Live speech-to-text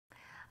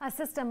A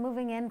system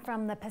moving in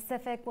from the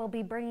Pacific will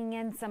be bringing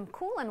in some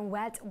cool and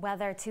wet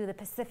weather to the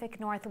Pacific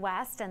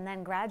Northwest and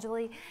then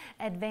gradually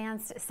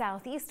advance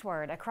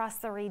southeastward across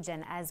the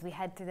region as we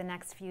head through the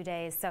next few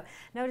days. So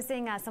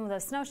noticing some of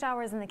those snow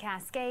showers in the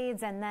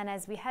Cascades, and then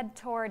as we head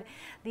toward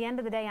the end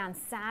of the day on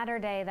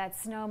Saturday, that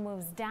snow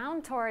moves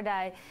down toward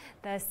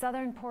the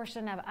southern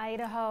portion of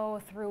Idaho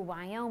through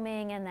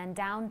Wyoming and then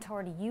down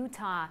toward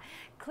Utah.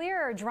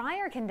 Clearer,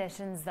 drier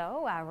conditions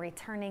though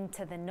returning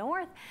to the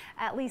north,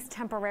 at least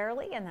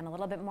temporarily, and then a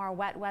little bit more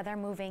wet weather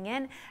moving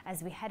in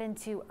as we head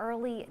into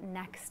early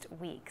next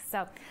week.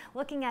 So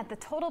looking at the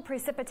total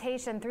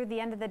precipitation through the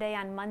end of the day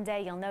on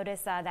Monday, you'll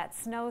notice that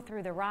snow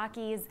through the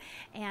Rockies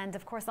and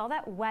of course all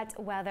that wet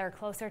weather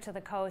closer to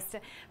the coast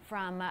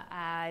from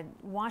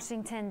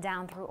Washington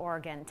down through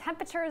Oregon.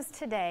 Temperatures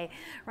today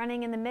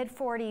running in the mid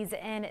 40s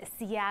in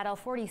Seattle.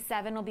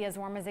 47 will be as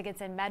warm as it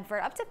gets in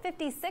Medford. Up to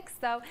 56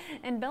 though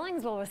in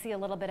Billings, we'll see a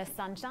little bit of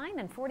sunshine,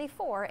 and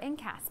 44 in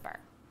Casper.